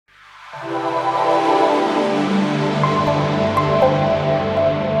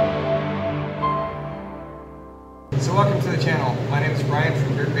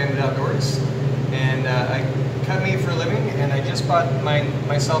works. And I cut meat for a living, and I just bought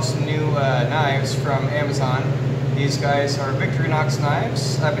myself some new knives from Amazon. These guys are Victorinox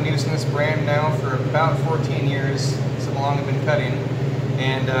knives. I've been using this brand now for about 14 years, so long I've been cutting.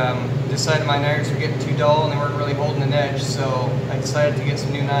 And decided my knives were getting too dull and they weren't really holding an edge, so I decided to get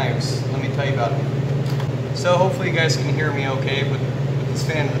some new knives. Let me tell you about them. So hopefully you guys can hear me okay with this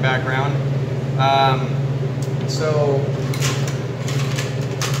fan in the background. So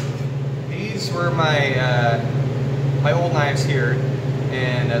these were my my old knives here,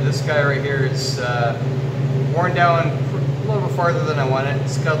 and this guy right here is worn down a little bit farther than I wanted.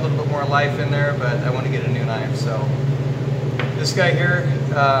 It's got a little bit more life in there, but I want to get a new knife. So this guy here,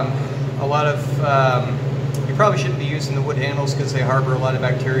 a lot of you probably shouldn't be using the wood handles because they harbor a lot of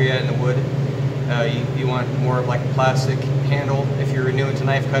bacteria in the wood. You want more of like a plastic handle if you're new into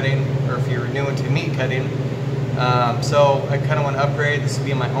knife cutting, or if you're new into meat cutting. So I kind of want to upgrade. This will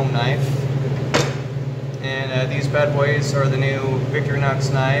be my home knife. And these bad boys are the new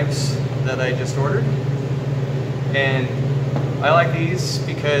Victorinox knives that I just ordered. And I like these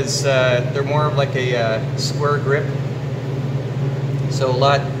because they're more of like a square grip. So a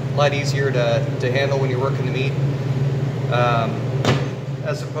lot easier to handle when you're working the meat.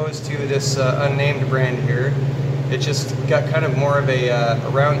 As opposed to this unnamed brand here. It just got kind of more of a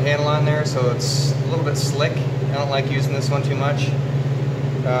round handle on there, so it's a little bit slick. I don't like using this one too much.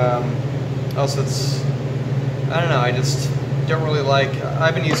 Also, I don't know, I just don't really like,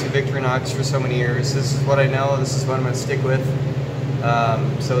 I've been using Victorinox for so many years. This is what I know, this is what I'm going to stick with.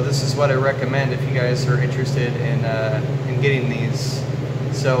 So this is what I recommend if you guys are interested in getting these.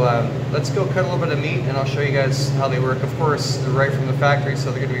 So let's go cut a little bit of meat and I'll show you guys how they work. Of course, they're right from the factory,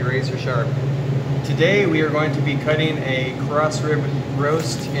 so they're going to be razor sharp. Today we are going to be cutting a cross rib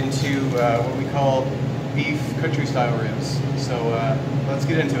roast into what we call beef country style ribs. So let's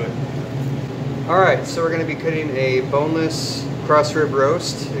get into it. Alright, so we're going to be cutting a boneless cross rib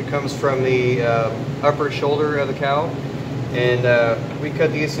roast. It comes from the upper shoulder of the cow. And we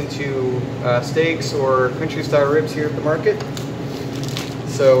cut these into steaks or country style ribs here at the market.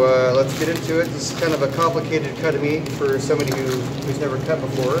 So let's get into it. This is kind of a complicated cut of meat for somebody who's never cut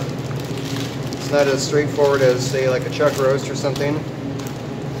before. It's not as straightforward as, say, like a chuck roast or something.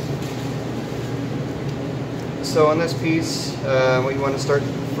 So on this piece, what you want to start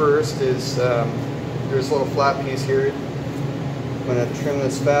first is there's a little flat piece here. You want to trim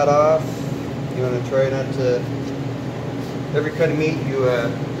this fat off. You want to try not to, every cut of meat,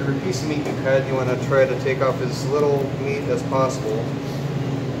 every piece of meat you cut, you want to try to take off as little meat as possible.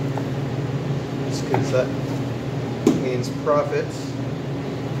 Just because that means profit.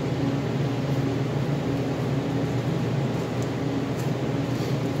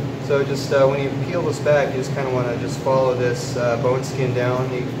 So just when you peel this back, you just kind of want to just follow this bone skin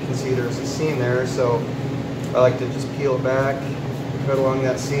down. You can see there's a seam there, so I like to just peel it back, cut along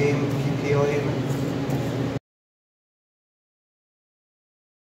that seam, keep peeling.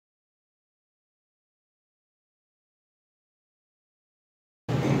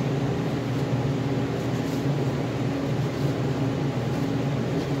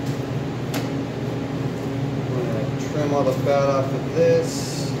 Trim all the fat off of this.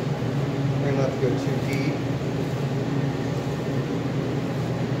 Try not to go too deep.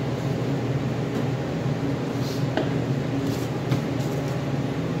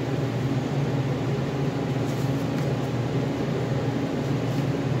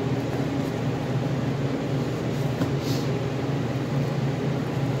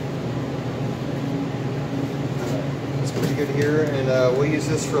 That's pretty good here, and we'll use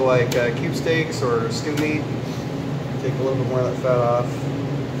this for like cube steaks or stew meat. Take a little bit more of that fat off.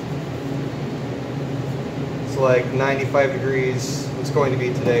 It's like 95 degrees it's going to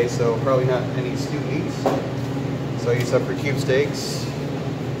be today, so probably not any stew meats. So I use that for cube steaks.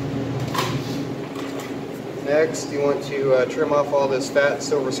 Next, you want to trim off all this fat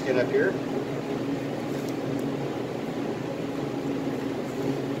silver skin up here.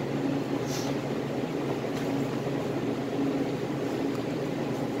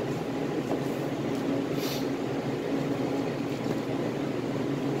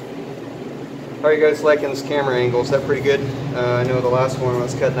 How are you guys liking this camera angle? Is that pretty good? I know the last one when I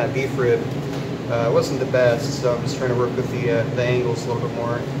was cutting that beef rib wasn't the best, so I'm just trying to work with the angles a little bit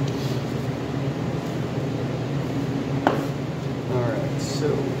more. Alright, so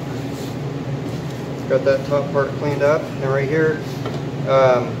got that top part cleaned up. And right here,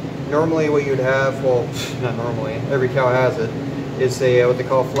 normally what you'd have, well, not normally, every cow has it, is a what they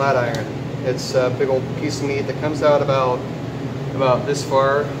call flat iron. It's a big old piece of meat that comes out about this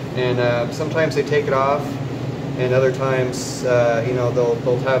far, and sometimes they take it off and other times, you know,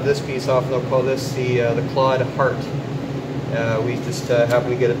 they'll have this piece off and they'll call this the clod heart. We just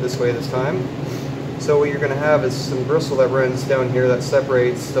happen to get it this way this time. So what you're going to have is some bristle that runs down here that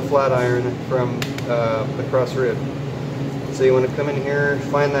separates the flat iron from the cross rib. So you want to come in here,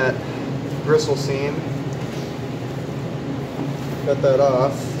 find that bristle seam, cut that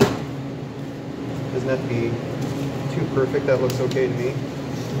off. Doesn't have to be too perfect, that looks okay to me.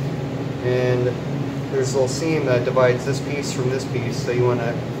 And there's a little seam that divides this piece from this piece, so you want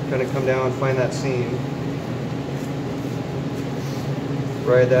to kind of come down and find that seam.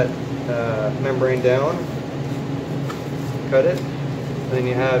 Ride that membrane down, cut it, and then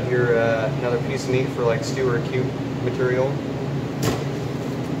you have your another piece of meat for like stew or acute material.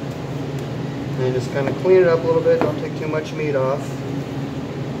 And then just kind of clean it up a little bit, don't take too much meat off.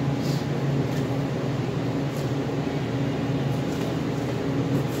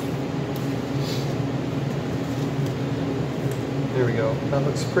 There we go. That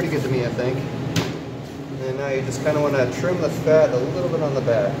looks pretty good to me, I think. And now you just kind of want to trim the fat a little bit on the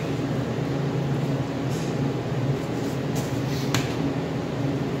back.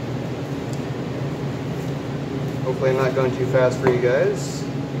 Hopefully I'm not going too fast for you guys.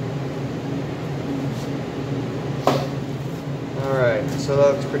 Alright, so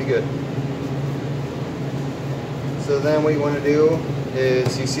that looks pretty good. So then what you want to do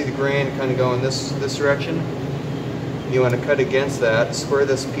is, you see the grain kind of go in this direction. You want to cut against that, square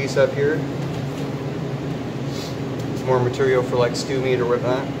this piece up here. It's more material for like stew meat or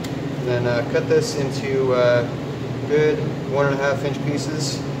whatnot. And then cut this into good 1.5 inch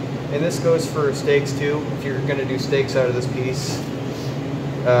pieces. And this goes for steaks too. If you're going to do steaks out of this piece,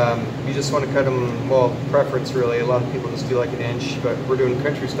 you just want to cut them, well, preference really. A lot of people just do like 1 inch, but we're doing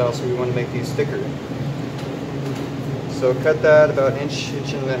country style, so we want to make these thicker. So cut that about 1 inch, 1.5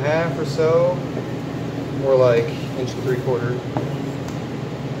 inches or so, or like 1.75 inches.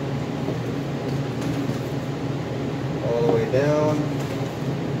 All the way down.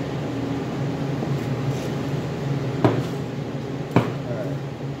 Alright.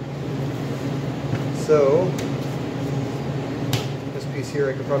 So, this piece here,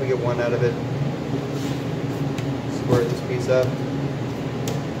 I could probably get one out of it. Square this piece up.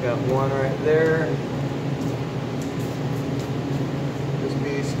 Got one right there. This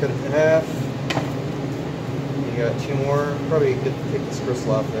piece, cut it in half. You got 2 more. Probably get to take this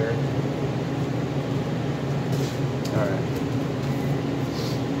bristle off there. Alright.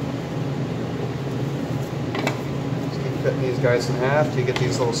 Just keep cutting these guys in half till you get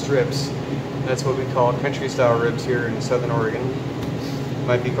these little strips. That's what we call country style ribs here in Southern Oregon.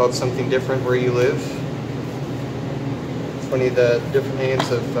 Might be called something different where you live. It's funny, the different names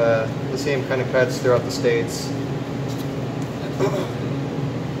of the same kind of cuts throughout the states.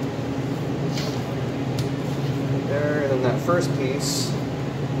 There, and then that first piece,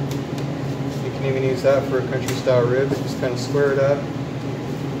 you can even use that for a country style rib. Just kind of square it up.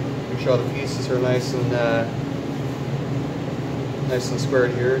 Make sure all the pieces are nice and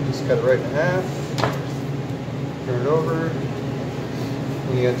squared here. Just cut it right in half. Turn it over.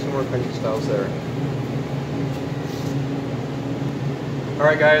 And you got 2 more country styles there.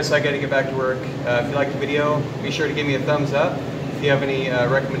 Alright guys, I gotta get back to work. If you liked the video, be sure to give me a thumbs up. If you have any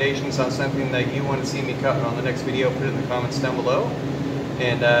recommendations on something that you want to see me cut on the next video, put it in the comments down below.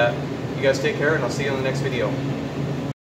 And you guys take care, and I'll see you in the next video.